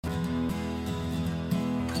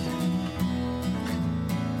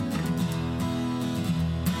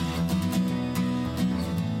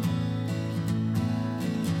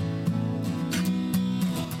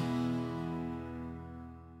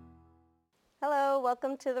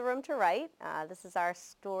welcome to the Room to Write. This is our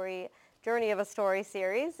Journey of a Story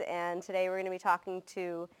series, and today we're going to be talking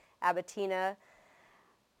to Abettina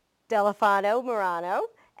Dell'Orfano Morano,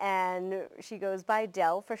 and she goes by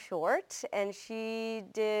Dell for short, and she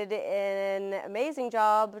did an amazing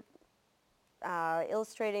job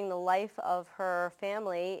illustrating the life of her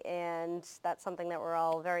family, and that's something that we're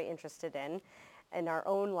all very interested in our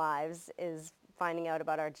own lives, is finding out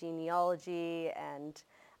about our genealogy and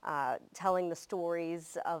telling the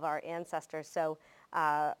stories of our ancestors. So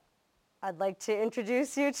I'd like to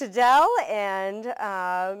introduce you to Dell, and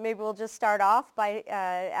maybe we'll just start off by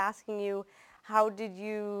asking you, how did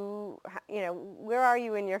where are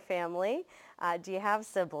you in your family? Do you have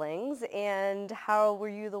siblings? And how were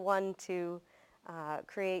you the one to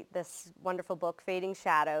create this wonderful book, Fading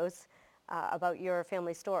Shadows, about your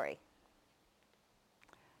family story?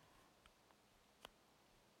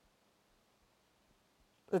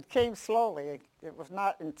 It came slowly. It was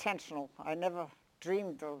not intentional. I never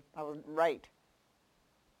dreamed I would write.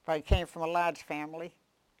 But I came from a large family,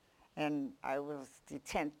 and I was the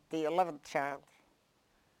 11th child.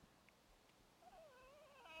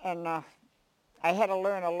 And I had to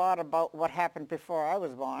learn a lot about what happened before I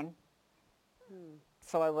was born.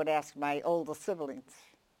 So I would ask my older siblings.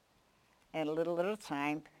 And a little at a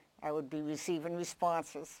time, I would be receiving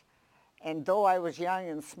responses. And though I was young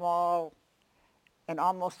and small and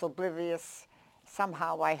almost oblivious,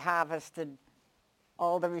 somehow I harvested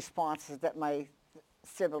all the responses that my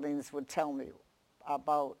siblings would tell me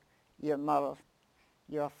about your mother,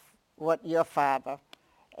 your father,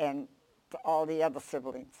 and all the other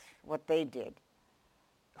siblings, what they did,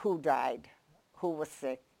 who died, who was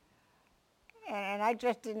sick. And I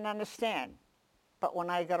just didn't understand. But when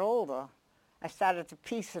I got older, I started to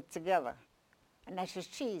piece it together. And I said,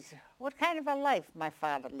 geez, what kind of a life my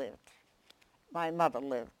father lived, my mother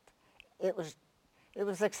lived. It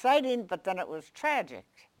was exciting, but then it was tragic,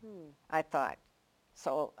 I thought.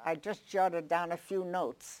 So I just jotted down a few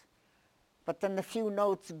notes. But then the few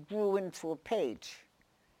notes grew into a page.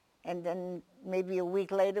 And then maybe a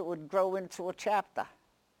week later it would grow into a chapter.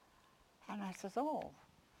 And I said, oh,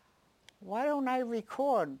 why don't I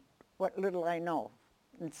record what little I know?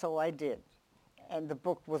 And so I did. And the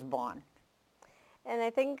book was born. And I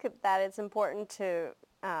think that it's important to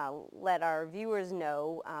let our viewers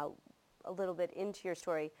know a little bit into your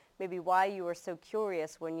story, maybe why you were so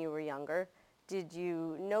curious when you were younger. Did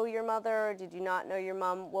you know your mother? Did you not know your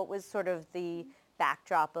mom? What was sort of the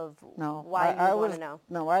backdrop of why you want to know?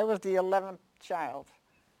 No, I was the 11th child,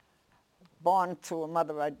 born to a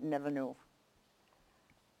mother I never knew.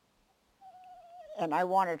 And I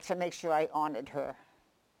wanted to make sure I honored her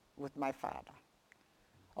with my father.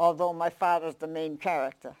 Although my father's the main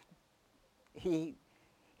character, he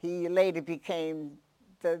later became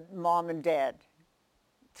the mom and dad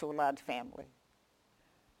to a large family.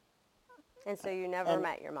 And so you never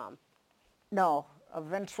met your mom? No.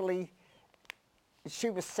 Eventually, she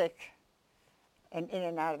was sick and in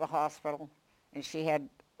and out of the hospital, and she had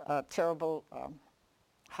terrible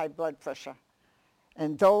high blood pressure.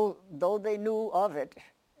 And though they knew of it,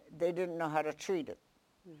 they didn't know how to treat it.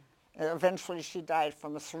 And eventually, she died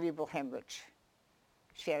from a cerebral hemorrhage.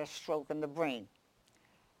 She had a stroke in the brain.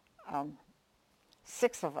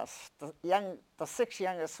 6 of us, the 6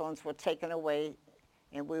 youngest ones, were taken away,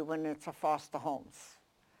 and we went into foster homes.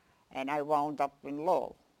 And I wound up in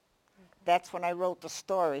Lowell. That's when I wrote the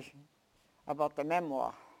story about the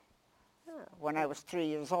memoir. When I was 3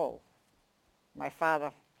 years old, my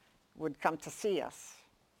father would come to see us.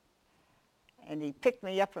 And he picked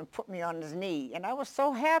me up and put me on his knee, and I was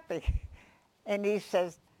so happy. And he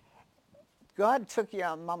says, God took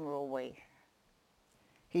your mama away.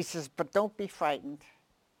 He says, but don't be frightened.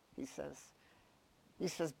 He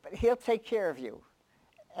says, but he'll take care of you.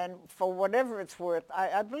 And for whatever it's worth,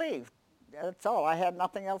 I believed. That's all. I had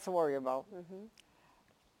nothing else to worry about.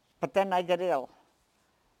 But then I got ill,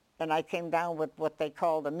 and I came down with what they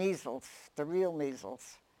call the measles, the real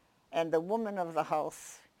measles. And the woman of the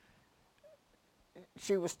house,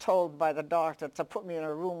 she was told by the doctor to put me in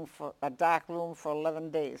a dark room for 11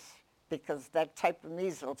 days, because that type of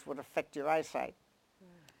measles would affect your eyesight.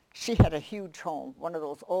 She had a huge home, one of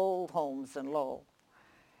those old homes in Lowell.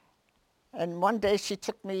 And one day she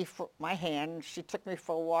took me for my hand, she took me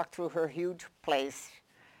for a walk through her huge place,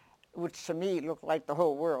 which to me looked like the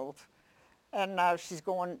whole world. And now she's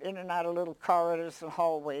going in and out of little corridors and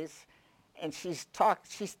hallways, and she's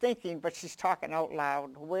thinking, but she's talking out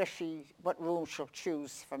loud, what room she'll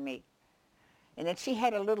choose for me. And then she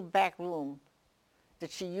had a little back room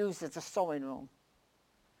that she used as a sewing room.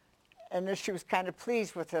 And then she was kind of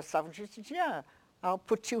pleased with herself, and she said, yeah, I'll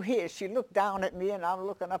put you here. She looked down at me, and I'm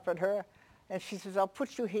looking up at her, and she says, I'll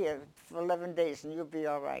put you here for 11 days, and you'll be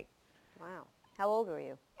all right. Wow. How old were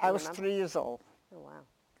you? Do I you was remember? 3 years old. Oh, wow.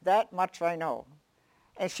 That much I know.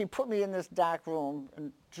 And she put me in this dark room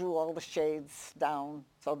and drew all the shades down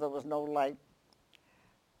so there was no light.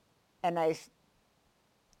 And I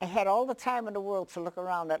had all the time in the world to look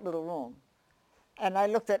around that little room. And I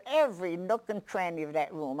looked at every nook and cranny of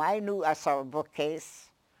that room. I knew I saw a bookcase.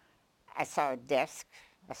 I saw a desk.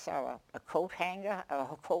 I saw a coat hanger, a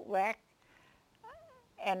coat rack.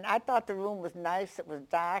 And I thought the room was nice. It was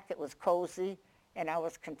dark. It was cozy. And I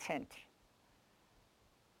was content.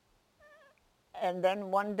 And then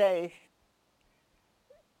one day,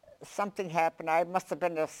 something happened. I must have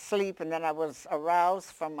been asleep, and then I was aroused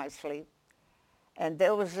from my sleep. And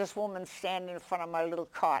there was this woman standing in front of my little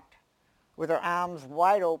cot with her arms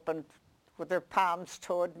wide open, with her palms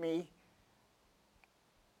toward me.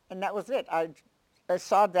 And that was it. I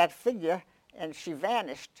saw that figure, and she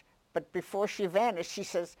vanished. But before she vanished, she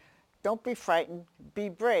says, don't be frightened, be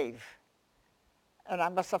brave. And I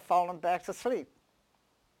must have fallen back to sleep.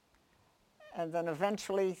 And then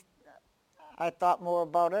eventually, I thought more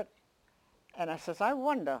about it. And I says, I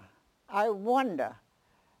wonder,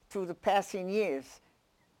 through the passing years,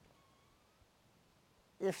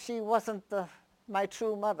 if she wasn't my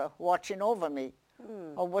true mother watching over me,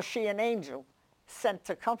 or was she an angel sent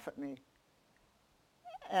to comfort me?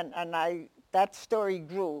 And that story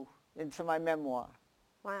grew into my memoir.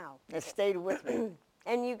 Wow. It stayed with me.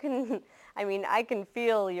 And you can, I mean, I can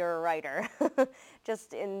feel you're a writer,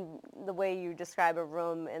 just in the way you describe a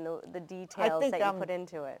room and the details that you put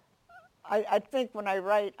into it. I think when I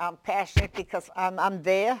write, I'm passionate because I'm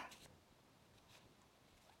there.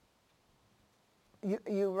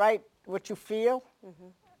 You write what you feel,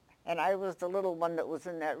 and I was the little one that was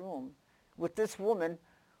in that room with this woman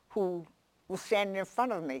who was standing in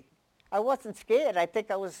front of me. I wasn't scared. I think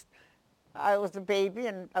I was a baby,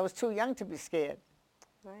 and I was too young to be scared.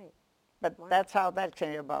 Right. But that's how that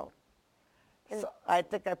came about. So I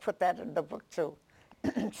think I put that in the book too.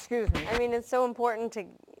 Excuse me. I mean, it's so important to,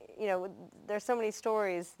 there's so many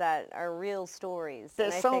stories that are real stories.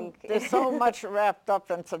 There's think so much wrapped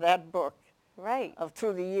up into that book. Right.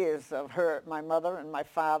 Through the years of my mother and my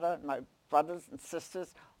father, and my brothers and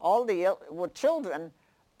sisters, with children,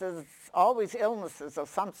 there's always illnesses of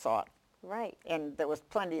some sort. Right. And there was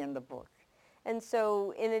plenty in the book. And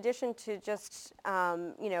so in addition to just,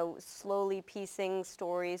 slowly piecing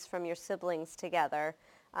stories from your siblings together,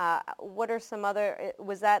 what are some other,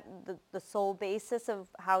 was that the sole basis of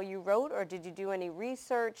how you wrote, or did you do any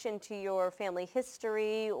research into your family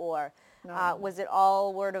history, or was it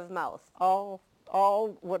all word of mouth? All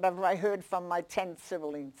whatever I heard from my 10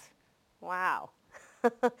 siblings. Wow.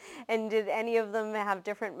 And did any of them have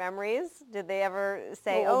different memories? Did they ever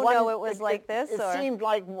say, it was like this? It seemed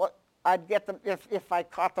like what I'd get them, if I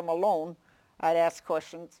caught them alone, I'd ask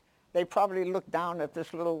questions. They probably looked down at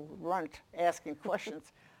this little runt asking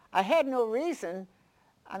questions. I had no reason.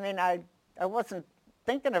 I mean, I wasn't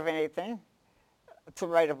thinking of anything to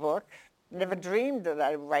write a book. Never dreamed that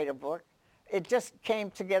I'd write a book. It just came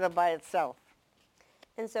together by itself.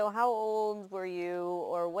 And so how old were you,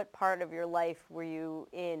 or what part of your life were you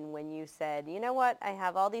in when you said, you know what, I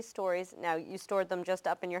have all these stories. Now, you stored them just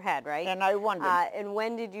up in your head, right? And I wondered. And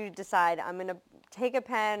when did you decide, I'm going to take a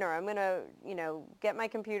pen, or I'm going to, get my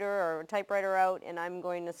computer or typewriter out, and I'm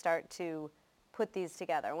going to start to put these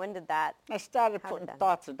together? When did that I started putting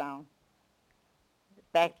thoughts down.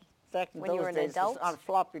 Back in when you were those an days, adult? on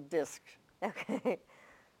floppy disk. Okay.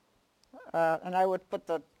 And I would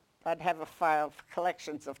I'd have a file of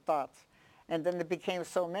collections of thoughts. And then it became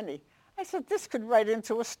so many. I said, this could write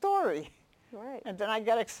into a story. Right. And then I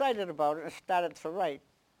got excited about it and started to write.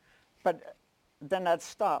 But then I'd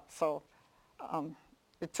stop. So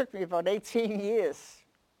it took me about 18 years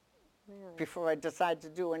before I decided to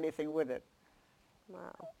do anything with it.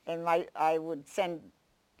 Wow. And I would send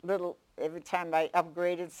every time I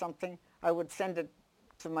upgraded something, I would send it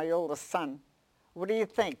to my oldest son. What do you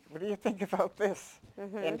think? What do you think about this?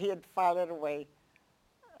 And he'd file it away.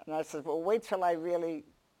 And I said, well, wait till I really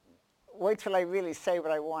say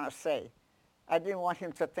what I want to say. I didn't want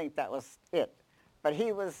him to think that was it. But he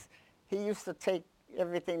used to take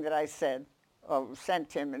everything that I said or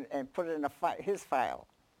sent him and put it in his file.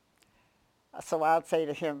 So I'd say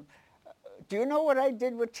to him, do you know what I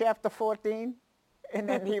did with chapter 14? And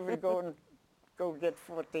then he would go get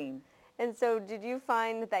 14. And so did you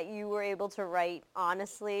find that you were able to write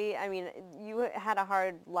honestly? I mean, you had a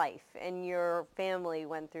hard life, and your family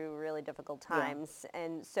went through really difficult times.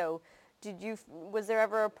 And so was there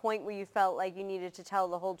ever a point where you felt like you needed to tell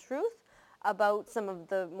the whole truth? about some of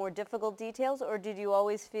the more difficult details, or did you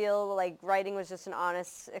always feel like writing was just an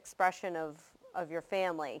honest expression of your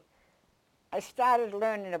family? I started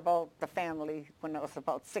learning about the family when I was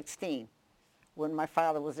about 16, when my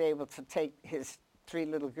father was able to take his 3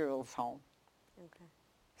 little girls home. Okay.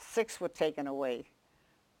 6 were taken away,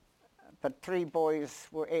 but 3 boys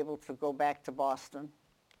were able to go back to Boston.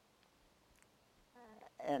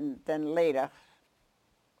 And then later,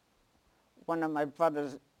 one of my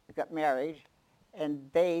brothers got married, and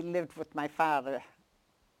they lived with my father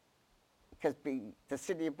because the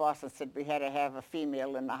city of Boston said we had to have a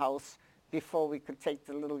female in the house before we could take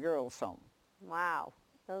the little girls home. Wow.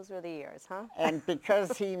 Those were the years, huh? And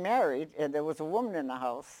because he married and there was a woman in the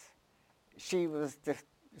house, it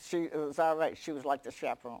was all right. She was like the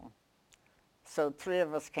chaperone. So 3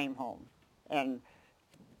 of us came home. And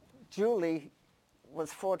Julie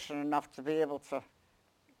was fortunate enough to be able to,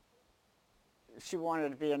 she wanted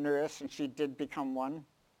to be a nurse, and she did become one.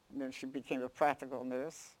 And then she became a practical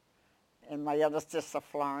nurse. And my other sister,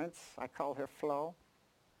 Florence, I call her Flo.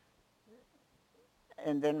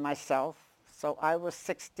 And then myself. So I was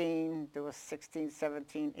 16, there was 16,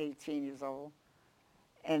 17, 18 years old.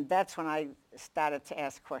 And that's when I started to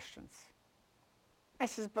ask questions. I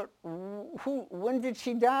says, but when did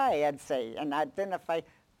she die, I'd say. And then if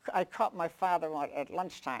I caught my father at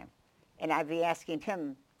lunchtime, and I'd be asking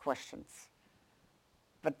him questions.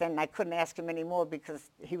 But then I couldn't ask him anymore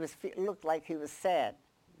because it looked like he was sad,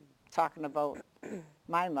 talking about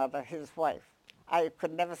my mother, his wife. I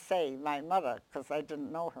could never say my mother because I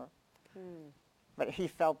didn't know her. But he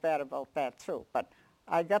felt bad about that too. But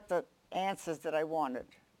I got the answers that I wanted.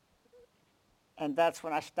 And that's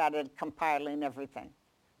when I started compiling everything.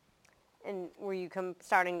 And were you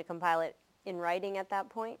starting to compile it in writing at that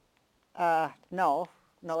point? No,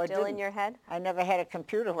 I didn't. Still in your head? I never had a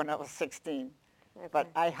computer when I was 16. Okay. But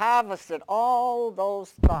I harvested all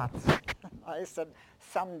those thoughts. I said,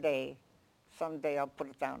 someday I'll put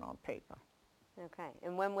it down on paper. Okay.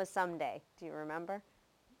 And when was someday? Do you remember?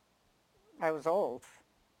 I was old.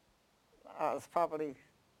 I was probably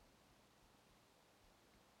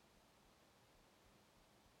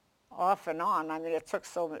off and on. I mean, it took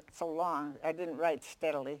so long. I didn't write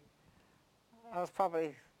steadily. I was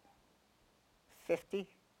probably 50.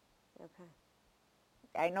 Okay.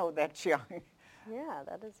 I know that's young. Yeah,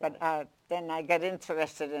 that is. But then I got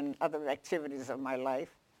interested in other activities of my life.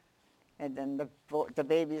 And then the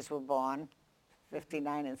babies were born,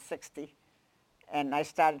 59 and 60. And I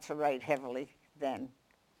started to write heavily then.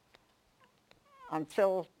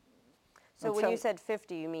 Until when you said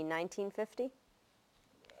 50, you mean 1950?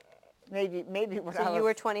 maybe when I So you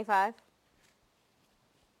were 25?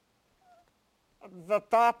 The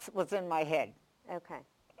thought was in my head. Okay.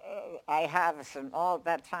 I harvested all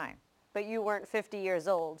that time. But you weren't 50 years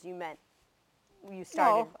old. You meant you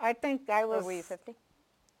started. No, I think I was. Or were you 50?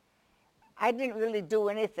 I didn't really do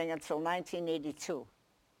anything until 1982.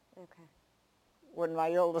 Okay. When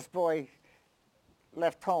my oldest boy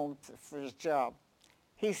left home for his job.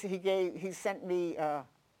 He sent me,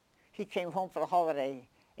 he came home for the holiday,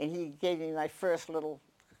 and he gave me my first little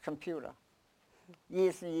computer.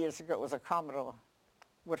 Years and years ago, it was a Commodore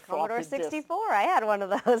with Commodore floppy disk. 64. I had one of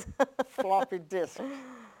those. Floppy disk.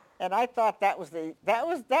 And I thought that was it.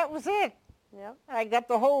 Yep. I got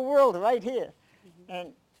the whole world right here.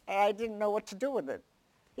 And I didn't know what to do with it.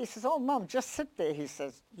 He says, oh, Mom, just sit there, he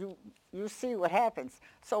says. You see what happens.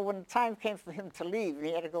 So when the time came for him to leave, and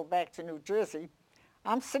he had to go back to New Jersey,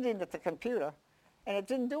 I'm sitting at the computer, and it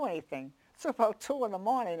didn't do anything. So about 2 in the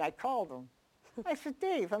morning, I called him. I said,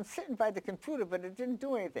 Dave, I'm sitting by the computer, but it didn't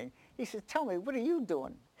do anything. He said, tell me, what are you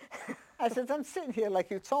doing? I said, I'm sitting here like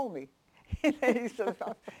you told me. he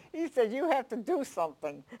said, you have to do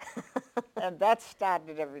something. And that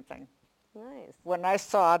started everything. Nice. When I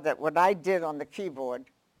saw that what I did on the keyboard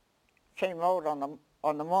came out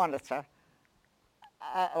on the monitor,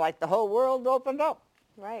 like the whole world opened up.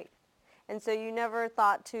 Right. And so you never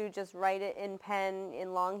thought to just write it in pen,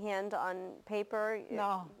 in longhand on paper?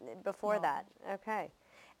 No. Before No. that? Okay.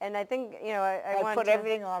 And I think, I I wanted put to...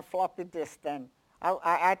 everything on floppy disk then.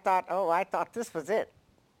 I thought this was it.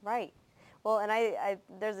 Right. Well, and I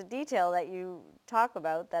there's a detail that you talk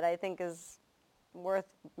about that I think is worth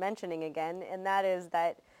mentioning again, and that is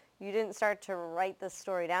that you didn't start to write this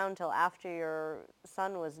story down until after your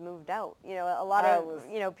son was moved out. A lot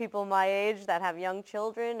of people my age that have young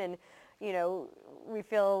children, and we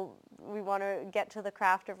feel we want to get to the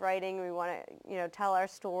craft of writing. We want to tell our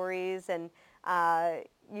stories, and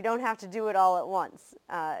you don't have to do it all at once.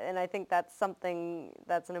 And I think that's something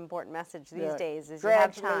that's an important message these days. Is you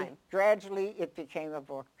have time. Gradually, it became a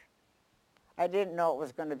book. I didn't know it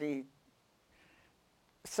was going to be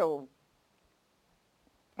So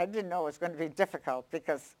I didn't know it was going to be difficult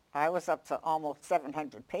because I was up to almost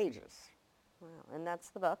 700 pages. Wow, and that's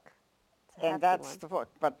the book. It's a And hefty that's one. the book.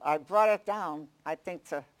 But I brought it down, I think,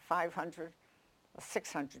 to 500 or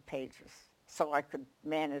 600 pages so I could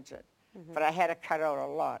manage it. But I had to cut out a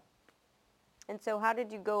lot. And so how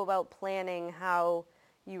did you go about planning how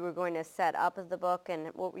you were going to set up the book and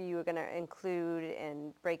what were you going to include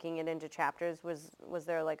and breaking it into chapters? Was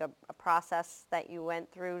there like a process that you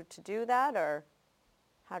went through to do that, or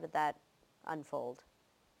how did that unfold?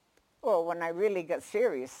 Well, when I really got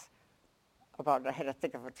serious about it, I had to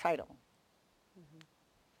think of a title.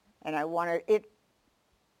 And I wanted it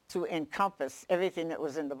to encompass everything that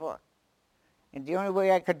was in the book. And the only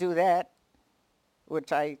way I could do that,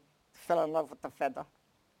 which I fell in love with the feather,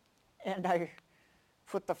 and I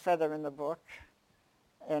put the feather in the book,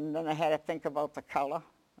 and then I had to think about the color,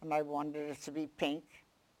 and I wanted it to be pink.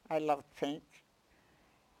 I loved pink.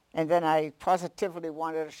 And then I positively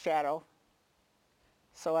wanted a shadow,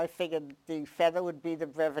 so I figured the feather would be the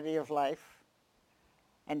brevity of life,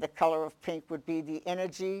 and the color of pink would be the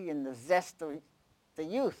energy and the zest of the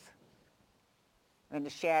youth, and the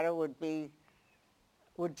shadow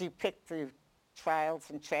would depict the trials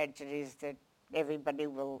and tragedies that everybody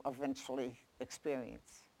will eventually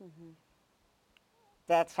experience.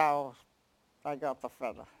 That's how I got the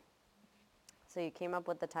feather. So you came up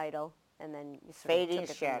with the title and then you sort of Fading took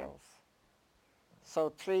it from there. Shadows.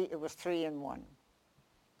 So it was 3 in 1.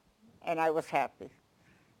 And I was happy.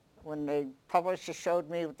 When the publisher showed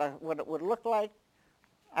me what it would look like,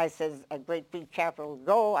 I says, a great big capital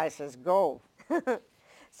go, I says, go.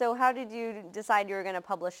 So how did you decide you were going to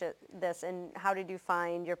publish this, and how did you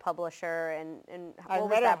find your publisher, and what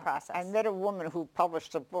was that process? I met a woman who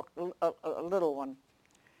published a book, a little one,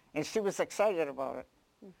 and she was excited about it.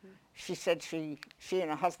 She said she and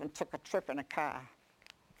her husband took a trip in a car,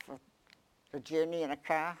 for a journey in a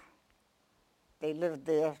car. They lived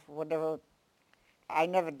there, whatever. I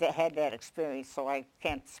never had that experience, so I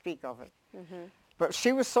can't speak of it. But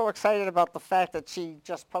she was so excited about the fact that she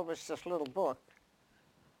just published this little book.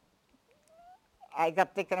 I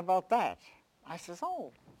got thinking about that. I says,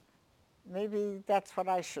 oh, maybe that's what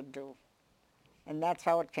I should do. And that's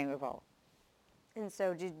how it came about. And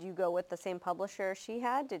so did you go with the same publisher she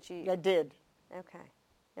had? Did she? I did. Okay.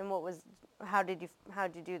 And how did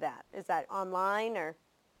you do that? Is that online or?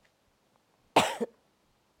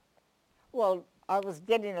 Well, I was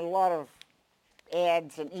getting a lot of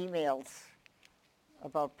ads and emails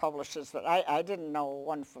about publishers that I didn't know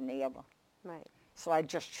one from the other. Right. So I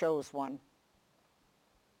just chose one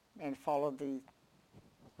and followed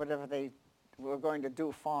whatever they were going to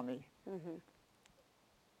do for me.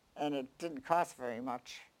 And it didn't cost very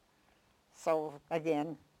much. So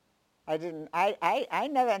again, I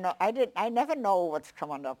never know what's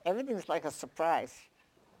coming up. Everything's like a surprise.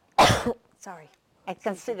 Sorry. I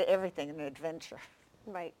consider everything an adventure.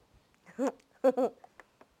 Right. Well,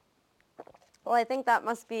 I think that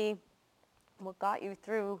must be what got you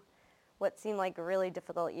through what seemed like really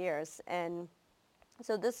difficult years. And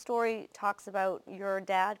so this story talks about your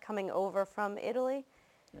dad coming over from Italy.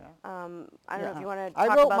 Yeah. I don't know if you want to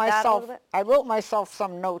talk about that a little bit. I wrote myself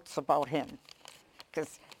some notes about him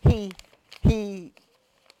because he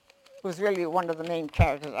was really one of the main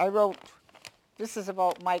characters. I wrote, this is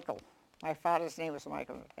about Michael. My father's name was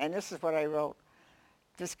Michael, and this is what I wrote.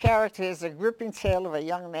 This character is a gripping tale of a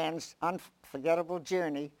young man's unforgettable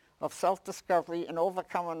journey of self-discovery and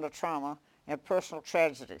overcoming the trauma and personal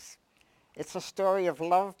tragedies. It's a story of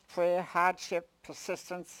love, prayer, hardship,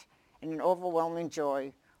 persistence, and an overwhelming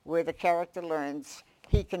joy where the character learns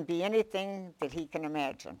he can be anything that he can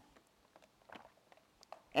imagine.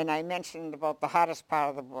 And I mentioned about the hardest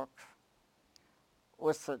part of the book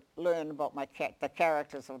was to learn about the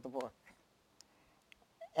characters of the book.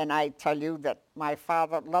 And I tell you that my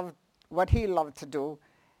father loved what he loved to do,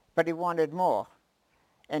 but he wanted more.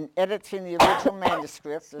 And editing the original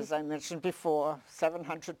manuscript, as I mentioned before,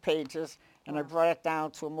 700 pages, and I brought it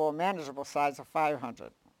down to a more manageable size of 500.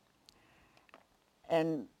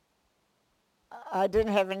 And I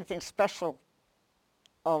didn't have anything special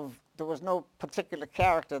there was no particular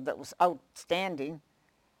character that was outstanding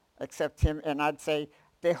except him, and I'd say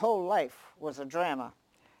their whole life was a drama.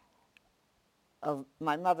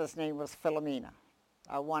 My mother's name was Philomena.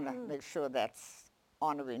 I want to make sure that's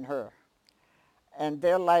honoring her. And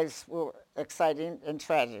their lives were exciting and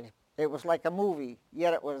tragic. It was like a movie,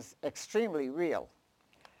 yet it was extremely real.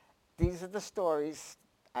 These are the stories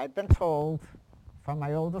I've been told from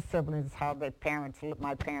my older siblings how my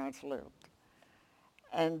parents lived.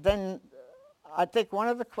 And then I think one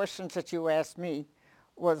of the questions that you asked me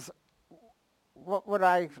was, what would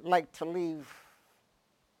I like to leave,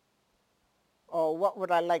 or what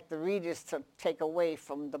would I like the readers to take away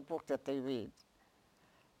from the book that they read?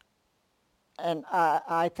 And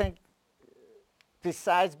I think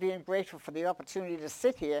besides being grateful for the opportunity to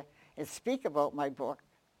sit here and speak about my book,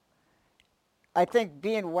 I think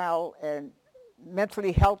being well and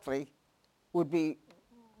mentally healthy would be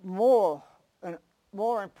more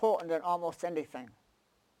more important than almost anything.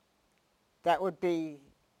 That would be,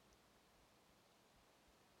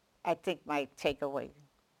 I think, my takeaway.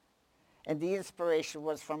 And the inspiration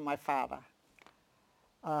was from my father.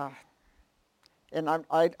 Uh, and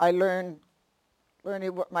I learning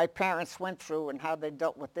what my parents went through and how they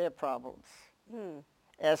dealt with their problems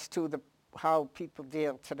as to how people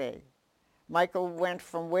deal today. Michael went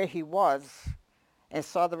from where he was and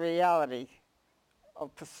saw the reality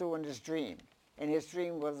of pursuing his dream. And his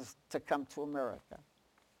dream was to come to America.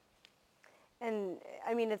 And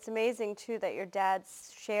I mean, it's amazing too that your dad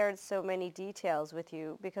shared so many details with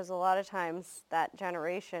you, because a lot of times that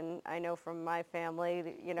generation, I know from my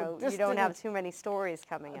family, you know, you don't have too many stories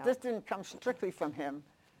coming out. This didn't come strictly from him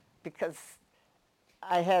because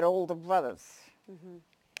I had older brothers,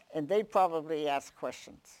 and they probably asked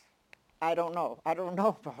questions. I don't know. I don't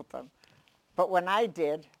know about them. But when I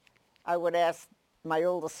did, I would ask my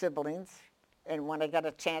older siblings, and when I got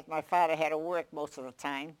a chance, my father had to work most of the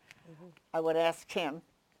time, I would ask him.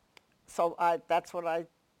 So that's what I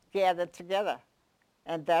gathered together,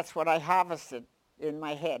 and that's what I harvested in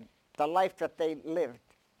my head, the life that they lived.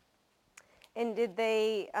 And did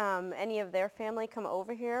they, any of their family come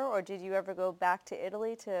over here, or did you ever go back to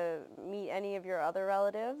Italy to meet any of your other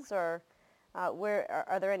relatives, or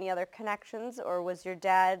are there any other connections, or was your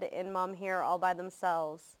dad and mom here all by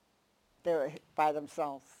themselves? They were by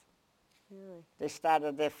themselves. Really? They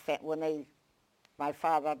started my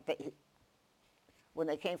father, when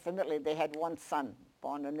they came from Italy, they had one son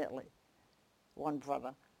born in Italy, one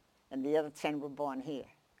brother, and the other 10 were born here.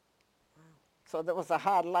 Wow. So that was a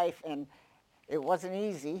hard life, and it wasn't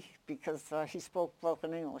easy because he spoke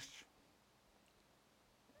broken English,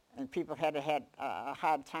 and people had a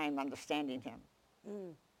hard time understanding him.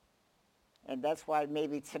 And that's why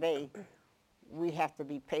maybe today we have to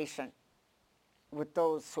be patient with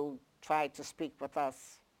those who try to speak with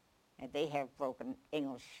us, and they have broken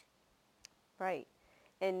English. Right.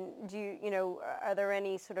 And are there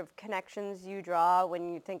any sort of connections you draw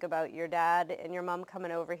when you think about your dad and your mom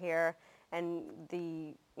coming over here, and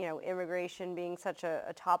the, immigration being such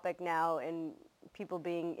a topic now, and people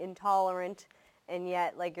being intolerant, and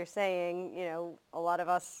yet, like you're saying, a lot of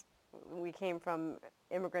us, we came from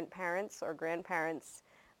immigrant parents or grandparents.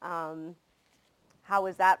 How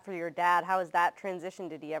was that for your dad? How was that transition?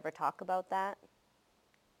 Did he ever talk about that?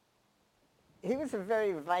 He was a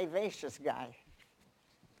very vivacious guy.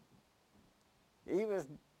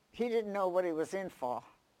 He didn't know what he was in for,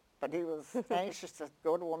 but he was anxious to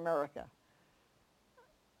go to America.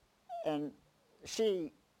 And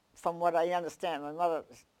she, from what I understand, my mother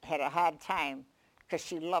had a hard time because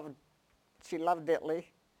she loved Italy.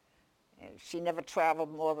 She never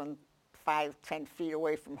traveled more than 5-10 feet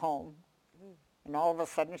away from home. And all of a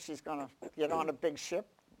sudden she's going to get on a big ship,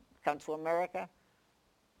 come to America.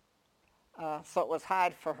 So it was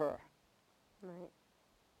hard for her. Right.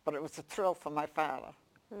 But it was a thrill for my father.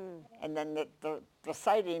 And then the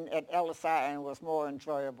sighting at Ellis Island was more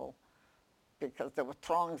enjoyable because there were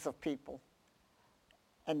throngs of people,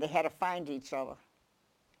 and they had to find each other.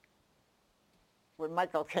 When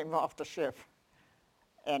Michael came off the ship,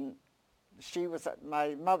 and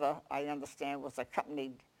my mother, I understand, was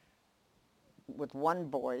accompanied with one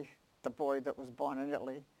boy, the boy that was born in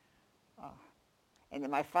Italy. And then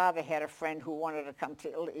my father had a friend who wanted to come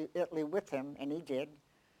to Italy with him, and he did.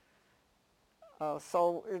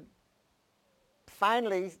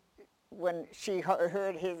 Finally, when she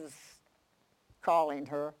heard his calling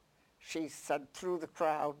her, she said through the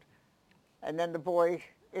crowd, and then the boy,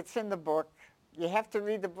 it's in the book. You have to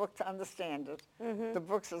read the book to understand it. The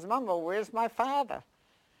book says, "Mama, where's my father?"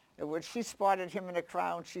 And when she spotted him in the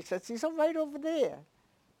crowd, she says, "He's right over there."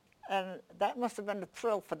 And that must have been a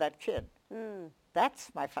thrill for that kid.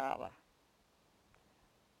 That's my father.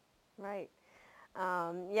 Right.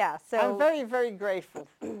 Yeah, so I'm very, very grateful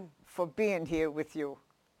for being here with you.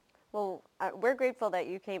 well, we're grateful that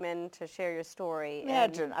you came in to share your story.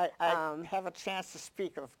 Imagine, I have a chance to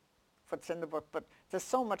speak of what's in the book, but there's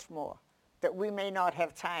so much more that we may not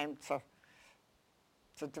have time to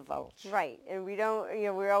divulge. Right, and we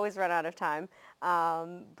don't, we always run out of time.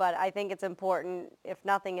 But I think it's important, if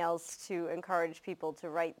nothing else, to encourage people to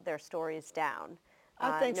write their stories down.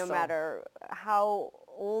 I think no so. matter how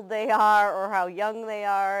old they are or how young they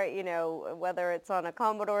are, whether it's on a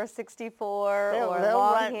Commodore 64 or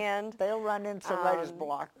longhand. They'll run into writer's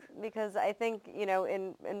block. Because I think,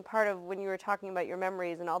 in part of when you were talking about your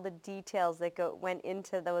memories and all the details that went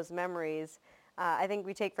into those memories, I think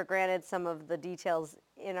we take for granted some of the details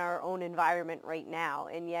in our own environment right now.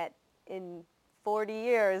 And yet in 40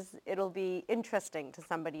 years, it'll be interesting to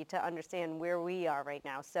somebody to understand where we are right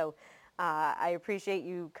now. So I appreciate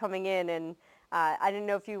you coming in, and I didn't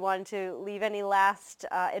know if you wanted to leave any last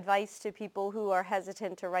advice to people who are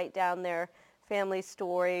hesitant to write down their family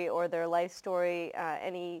story or their life story,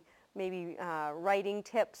 any maybe writing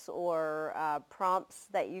tips or prompts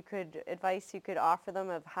advice you could offer them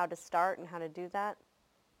of how to start and how to do that?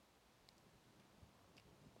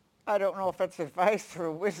 I don't know if it's advice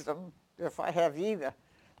or wisdom, if I have either.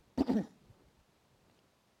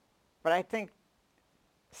 But I think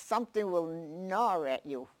something will gnaw at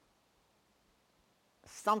you.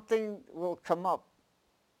 Something will come up.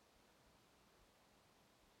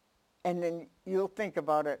 And then you'll think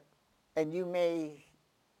about it, and you may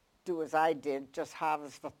do as I did, just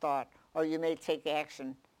harvest the thought, or you may take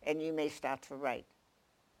action, and you may start to write.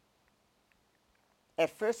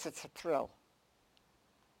 At first, it's a thrill.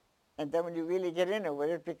 And then when you really get into it,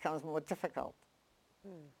 it becomes more difficult.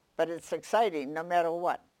 But it's exciting no matter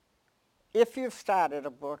what. If you've started a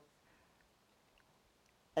book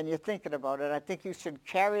and you're thinking about it, I think you should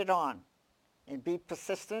carry it on and be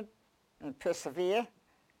persistent and persevere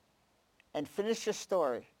and finish your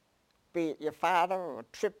story, be it your father or a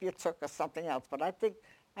trip you took or something else. But I think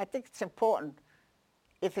it's important,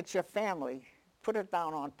 if it's your family, put it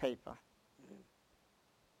down on paper.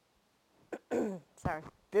 Sorry.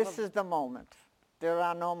 This is the moment. There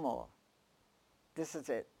are no more. This is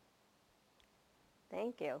it.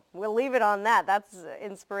 Thank you. We'll leave it on that. That's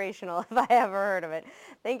inspirational if I ever heard of it.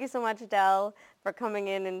 Thank you so much, Dell, for coming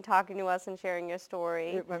in and talking to us and sharing your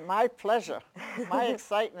story. It was my pleasure, my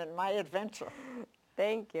excitement, my adventure.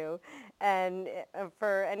 Thank you. And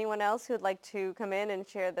for anyone else who would like to come in and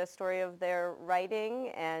share the story of their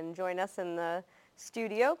writing and join us in the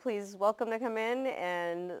studio, please welcome to come in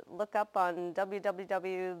and look up on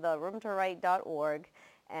www.theroomtowrite.org,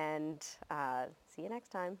 and see you next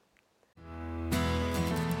time.